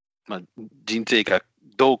人生が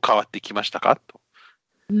どう変わってきましたかと。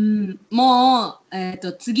も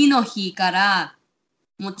う、次の日から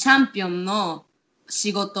もうチャンピオンの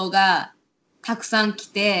仕事がたくさん来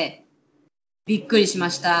てびっくりしま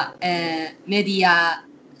した。メディア、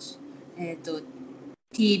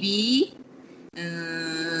TV、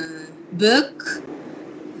ブック、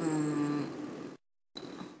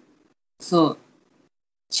そう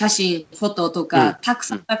写真、フォトとか、たく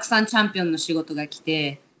さんチャンピオンの仕事が来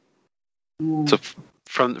て、もう So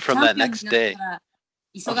from that next day,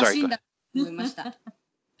 忙しいんだと思いました。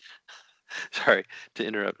Sorry to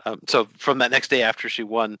interrupt. So from that next day after she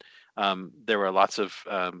won, there were lots of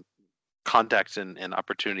contacts and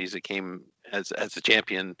opportunities that came as a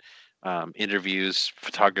champion, interviews,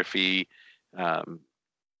 photography,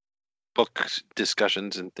 book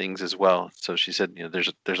discussions and things as well. So she said,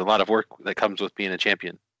 there's a lot of work that comes with being a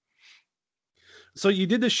champion. So you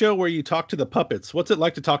did the show where you talked to the puppets. What's it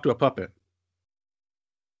like to talk to a puppet?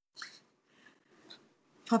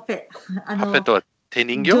 パペットは手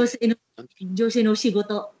人形？上司の仕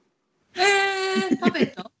事。パペ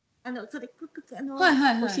ット？それ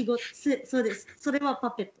はいお仕事そうです。それは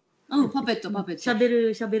パペット。パペット。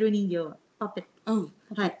喋る人形はパペット。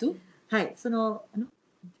パペット？はい。その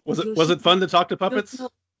Was it fun to talk to puppets?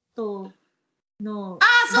 そう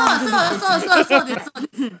です。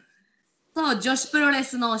そう女子プロレ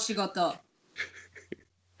スのお仕事。は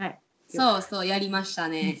い。そうやりました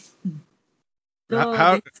ね。そ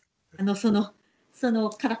の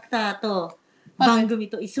カラクターと番組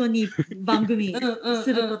と一緒に番組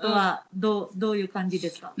することはどういう感じで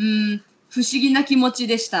すか？不思議な気持ち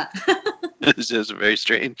でした。It's just a very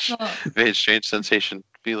strange sensation,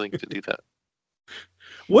 feeling to do that.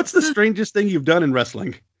 What's the strangest thing you've done in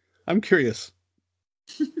wrestling? I'm curious.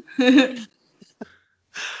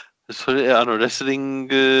 それ、レスリン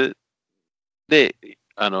グで、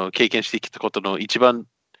経験してきたことの一番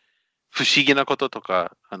不思議なことと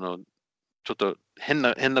か、ちょっと変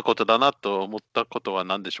なことだなと思ったことは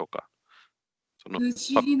何でしょうか？不思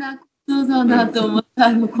議なことだなと思っ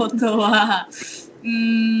たことは、そ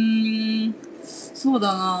う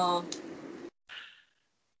だな。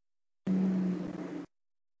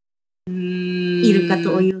イルカ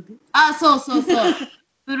と泳ぐ。あ、そうそうそう。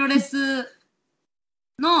プロレス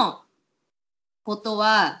のこと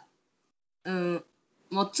は、も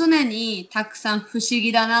う常にたくさん不思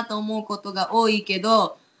議だなと思うことが多いけ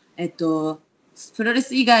ど、プロレ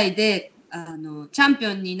ス以外でチャンピ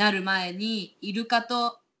オンになる前にイルカ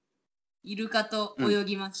と泳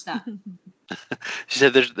ぎました。She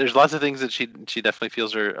said there's lots of things that she definitely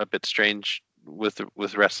feels are a bit strange with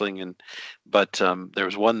wrestling, but there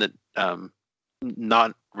was one that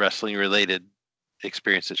not wrestling related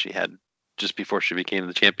experience that she had just before she became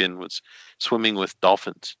the champion was swimming with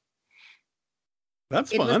dolphins.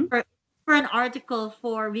 That's It fun. was for an article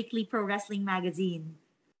for Weekly Pro Wrestling magazine.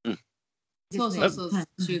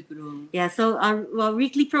 Yeah, so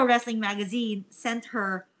Weekly Pro Wrestling magazine sent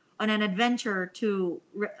her on an adventure to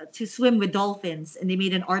swim with dolphins, and they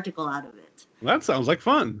made an article out of it. That sounds like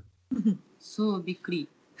fun. So びっくり。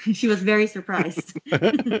 She was very surprised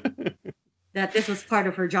that this was part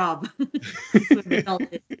of her job to swim with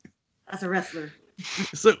dolphins as a wrestler.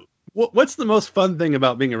 So, what's the most fun thing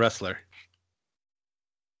about being a wrestler?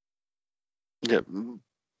 じゃあ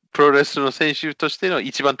プロレスの選手としての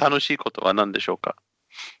一番楽しいことは何でしょうか？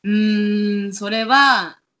それ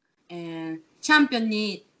は、チャンピオン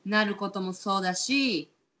になることもそうだ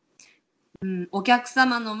し、お客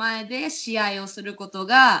様の前で試合をすること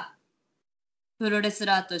がプロレス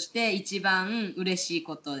ラーとして一番嬉しい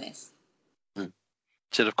ことです。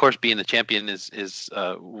So of course, being the champion is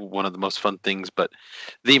one of the most fun things, but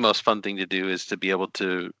the most fun thing to do is to be able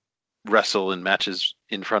to wrestle in matches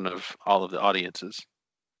in front of all of the audiences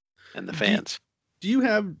and the fans. Do you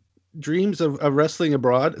have dreams of wrestling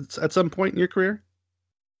abroad at some point in your career?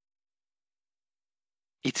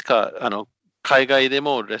 いつか海外で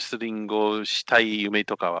もレスリングをしたい夢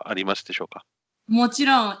とかはありますでしょうか？もち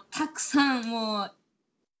ろんたくさんもう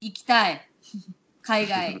行きたい海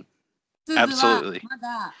外。スーズはま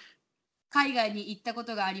だ海外に行ったこ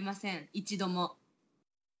とがありません。一度も。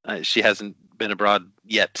She hasn't been abroad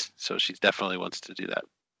yet, so she definitely wants to do that.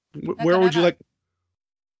 Where would you like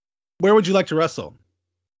to wrestle?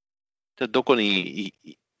 じゃあどこに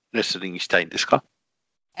レスリングしたいんですか？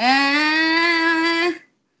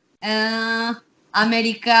アメ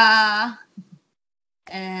リカ、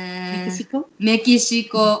メキシ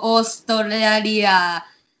コ、オーストラリア、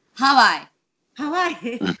ハワイ。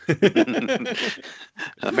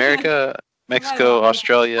America, Mexico,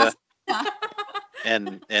 Australia,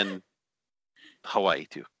 and Hawaii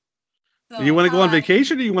too. Do you want to go on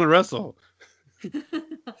vacation or you want to wrestle?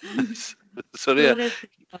 それは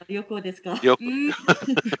旅行ですか？旅行。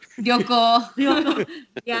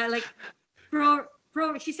Yeah, like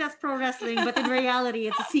she says pro wrestling, but in reality,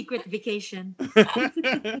 it's a secret vacation.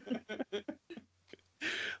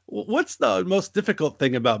 What's the most difficult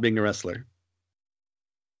thing about being a wrestler?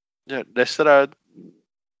 じゃあレスラー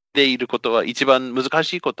でいることは一番難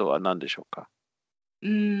しいことは何でしょうか？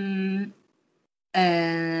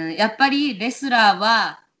やっぱりレスラー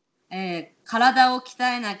は、体を鍛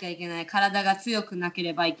えなきゃいけない、体が強くなけ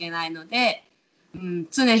ればいけないので、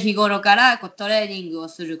常日頃からトレーニングを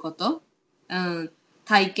すること、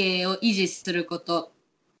体型を維持すること、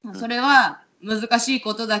それは難しい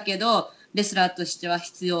ことだけどレスラーとしては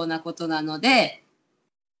必要なことなので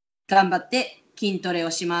頑張って筋トレ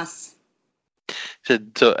をします。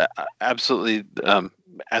So absolutely,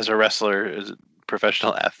 as a wrestler, as a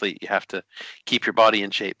professional athlete, you have to keep your body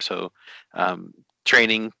in shape. So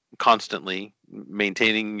training constantly,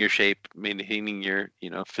 maintaining your shape, maintaining your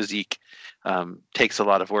physique takes a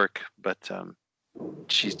lot of work, but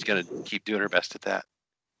she's going to keep doing her best at that.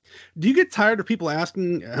 Do you get tired of people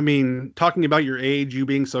asking, talking about your age, you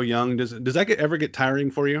being so young? Does that ever get tiring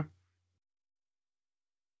for you?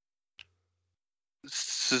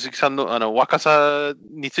 鈴木さんの若さ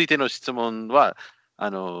についての質問は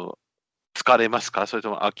疲れますか？それ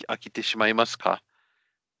とも飽きてしまいますか？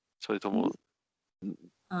それとも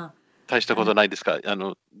大したことないですか？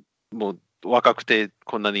もう若くて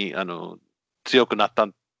こんなに強くなった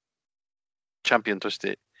チャンピオンとし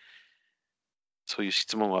てそういう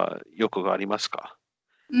質問はよくありますか？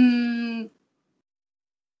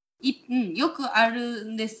よくある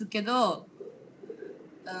んですけど、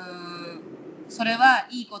それは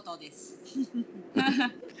いいことです。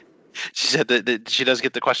she said that she does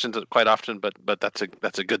get the questions quite often, but that's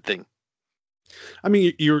a good thing. I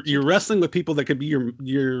mean, you're wrestling with people that could be your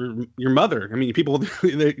mother. I mean, people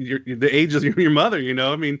the age of your mother. You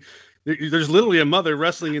know, I mean, there's literally a mother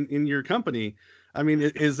wrestling in your company. I mean,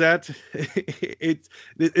 is that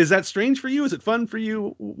strange for you? Is it fun for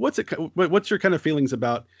you? What's your kind of feelings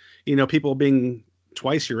about, people being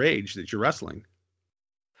twice your age that you're wrestling?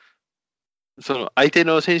 その相手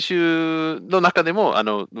の選手の中でも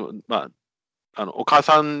お母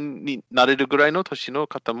さんになれるぐらいの年の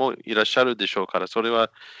方もいらっしゃるでしょうから、それ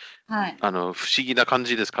は、はい、不思議な感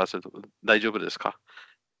じですか？それと大丈夫ですか？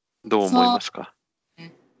どう思いますか？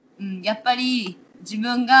やっぱり自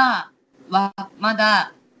分がま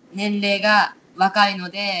だ年齢が若いの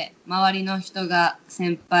で、周りの人が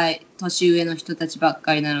先輩、年上の人たちばっ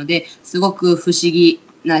かりなので、すごく不思議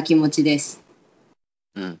な気持ちです。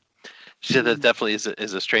She said that definitely is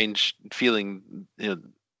a strange feeling.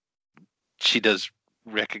 She does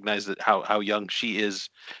recognize that how young she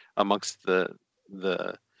is amongst the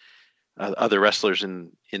other wrestlers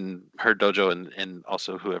in her dojo and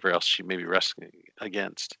also whoever else she may be wrestling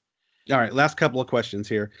against. All right, last couple of questions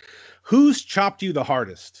here. Who's chopped you the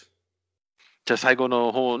hardest? じゃあ最後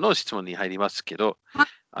の方の質問に入りますけど、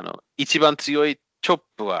一番強いチョッ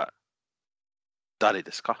プは誰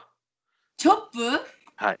ですか？チョップ？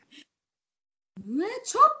はい。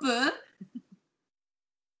チョッ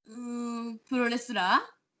プ？プロレスラー？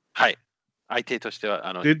はい。相手として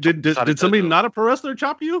はDid somebody not a pro wrestler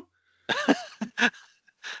chop you?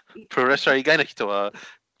 プロレスラー以外の人は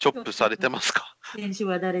チョップされてますか？選手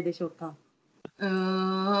は誰でしょうか？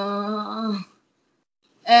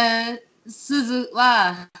すず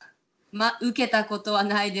は、受けたことは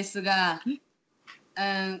ないですが、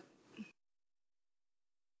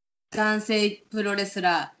男性プロレス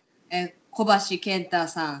ラー、小橋健太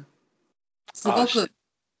さん、す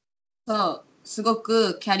ご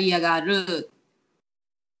くキャリアがある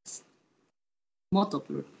元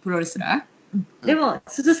プロレスラー。でも、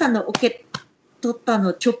すずさんの受け取った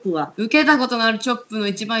のチョップは？受けたことのあるチョップの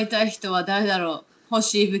一番痛い人は誰だろう？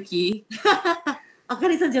星いぶき。あか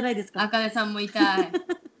ねさんじゃないですか？あかねさんも痛い。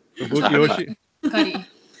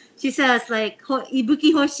She says like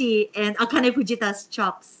Ibuki Hoshi and Akane Fujita's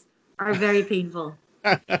chops are very painful.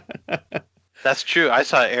 That's true. I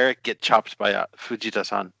saw Eric get chopped by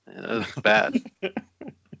Fujita-san. It was bad.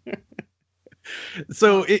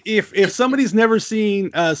 So if somebody's never seen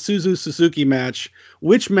a Suzu Suzuki match,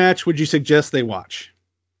 which match would you suggest they watch?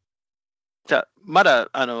 じゃあまだ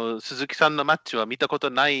鈴木さんのマッチは見たこと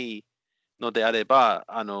ないのであれば、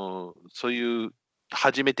そういう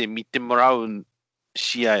初めて見てもらう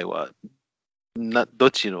試合はど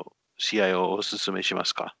っちの試合をおすすめしま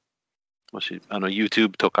すか？もし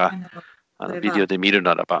YouTube とかビデオで見る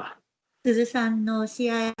ならば。鈴さんの試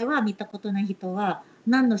合は見たことない人は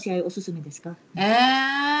何の試合おすすめですか？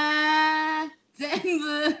全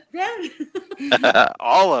部。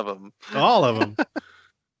All of them. All of them.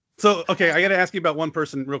 So, okay, I got to ask you about one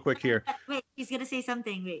person real quick here. Wait, he's going to say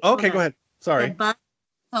something. Wait, okay, go ahead. Sorry.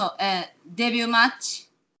 そう、デビューマッチ。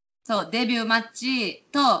そう、デビューマッチ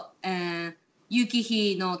と、ユキ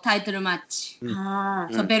ヒのタイトルマッチ。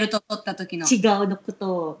そう、ベルト取った時の。違うのこ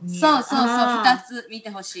とを。そう、二つ見て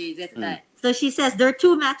ほしい、絶対。So she says there are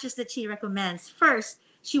two matches that she recommends. First,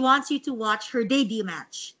 she wants you to watch her debut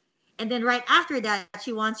match. And then right after that,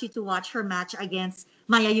 she wants you to watch her match against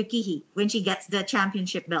Maya Yukihi when she gets the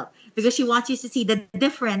championship belt. Because she wants you to see the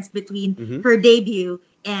difference between her debut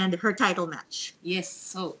and her title match. Yes.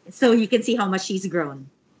 So you can see how much she's grown.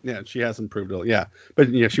 Yeah, she has improved. Yeah, but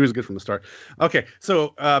she was good from the start. Okay,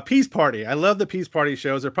 so Peace Party. I love the Peace Party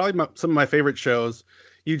shows. They're probably some of my favorite shows.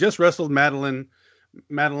 You just wrestled Madeline.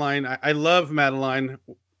 I love Madeline.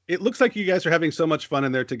 It looks like you guys are having so much fun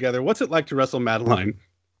in there together. What's it like to wrestle Madeline?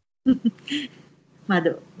 ま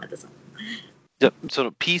ださん。じゃそ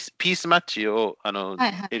のピースマッチを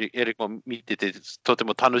エリコも見ててとて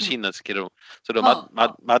も楽しいんですけど、それは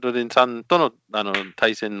マドレーヌさんとの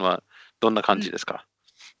対戦はどんな感じですか？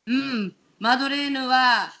マドレーヌ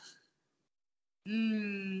は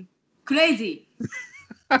クレイジ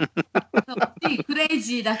ークレイ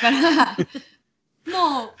ジーだから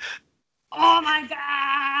もうOh my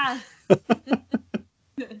god!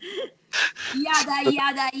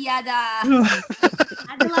 嫌だ。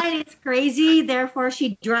Madeline is crazy, therefore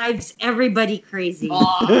she drives everybody crazy. も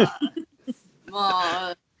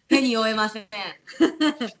う手に負えません。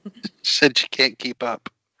Said she can't keep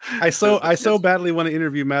up. I so badly want to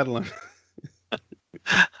interview Madeline.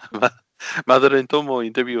 マドレーヌともイ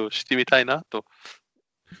ンタビューをしてみたいなと。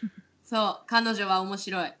そう、彼女は面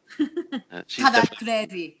白い。She's ただ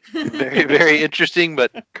definitely crazy. very, very interesting,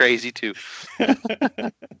 but crazy too.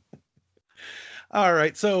 All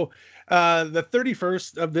right. So the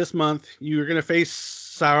 31st of this month, you're going to face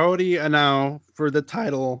Saori Anao for the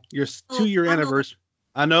title, your 2-year anniversary.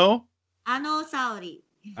 Ano Saori.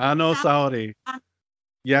 Saori.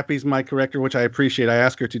 Yappy's my corrector, which I appreciate. I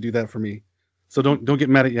asked her to do that for me. So don't get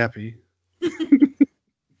mad at Yappy.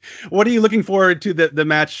 What are you looking forward to the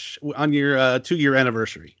match on your 2-year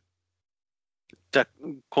anniversary? じゃあ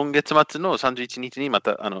今月末の31日にま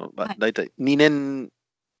ただいたい2年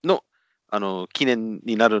の記念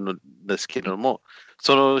になるのですけれども、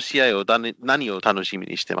その試合を何を楽しみ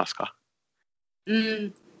にしてますか？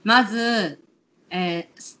まず、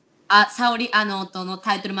サオリ・アノとの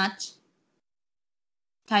タイトルマッ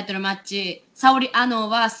チ。サオリ・アノ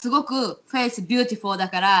はすごくフェイスビューティフォーだ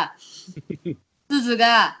から、すず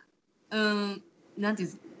が、なんていう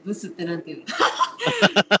の、ブスってなんていうの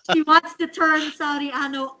She wants to turn Saori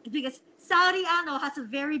Ano because Saori Ano has a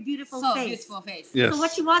very beautiful face. Beautiful face. Yes. So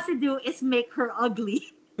what she wants to do is make her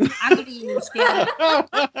ugly. Ugly にしてやる。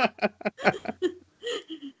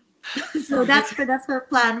So that's her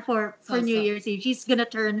plan for New Year's Eve. She's gonna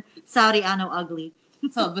turn Saori Ano ugly.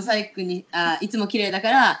 そう、ブサイクに、いつも綺麗だか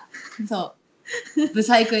ら、そう、ブ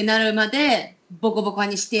サイクになるまでボコボコ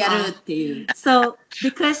にしてやるっていう。So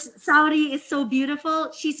because Saori is so beautiful,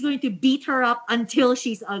 she's going to beat her up until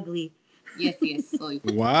she's ugly. Yes, そういうこ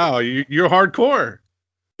と。Wow, you're hardcore.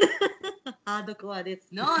 Hardcoreです。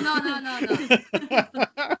No. っ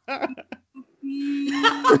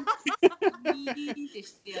て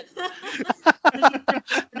してやる。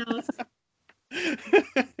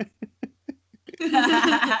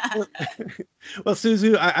Well,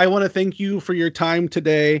 Suzu, I want to thank you for your time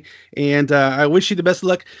today, and I wish you the best of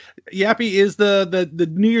luck. Yappy, is the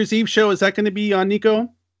New Year's Eve show, is that going to be on Nico?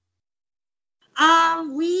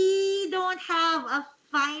 We don't have a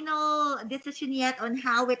final decision yet on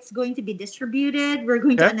how it's going to be distributed. We're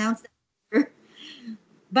going to announce that.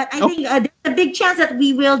 But I think there's a big chance that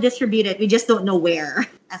we will distribute it. We just don't know where.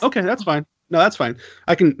 Okay, that's fine. No, that's fine.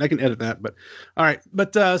 I can edit that. But all right.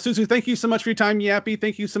 But Suzu, thank you so much for your time. Yappy,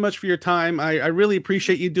 thank you so much for your time. I really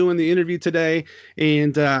appreciate you doing the interview today.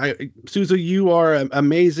 And Suzu, you are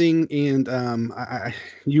amazing, and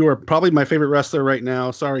you are probably my favorite wrestler right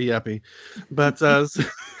now. Sorry, Yappy, but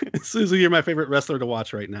Suzu, you're my favorite wrestler to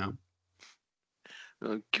watch right now.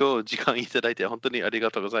 今日時間いただいて本当にありが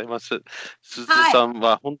とうございます。すずさん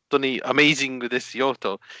は本当にアメイジングですよ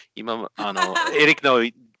と、今エリックの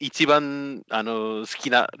一番好き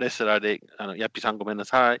なレスラーでヤッピーさんごめんな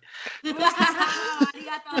さい。ありが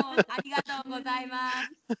とうございま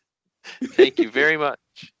す。Thank you very much.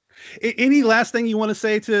 Any last thing you want to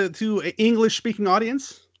say to English speaking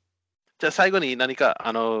audience? じゃあ最後に何か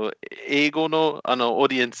英語のオー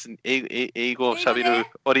ディエンス、英語をしゃべる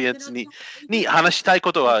オーディエンスに話したい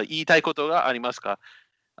ことは言いたいことがありますか？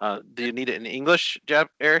 Do you need it in English,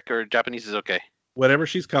 Eric, or Japanese is okay? Whatever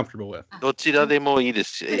she's comfortable with. どちらでもいいで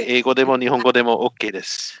す。英語でも日本語でも OK で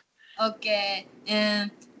す。OK。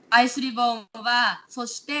アイスリボンは、そ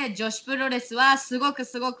して女子プロレスはすごく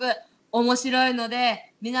面白いの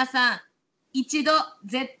で、皆さん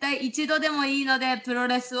絶対一度でもいいのでプロ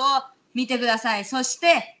レスを見てください。そし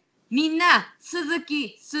てみんなすず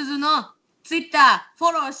のツイッターフ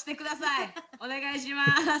ォローしてください。お願いしま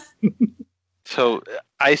す。So,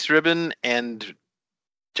 Ice Ribbon and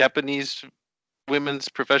Japanese women's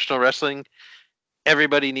professional wrestling,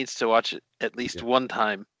 everybody needs to watch it at least one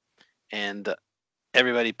time. And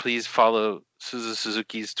everybody please follow Suzu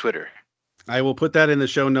Suzuki's Twitter. I will put that in the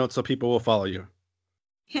show notes so people will follow you.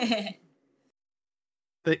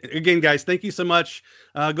 Again, guys, thank you so much.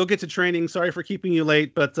 Go get to training. Sorry for keeping you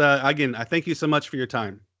late, but again, I thank you so much for your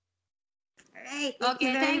time. All right.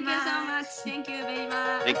 Okay, thank you so much. Thank you very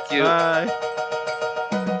much. Thank you. Bye.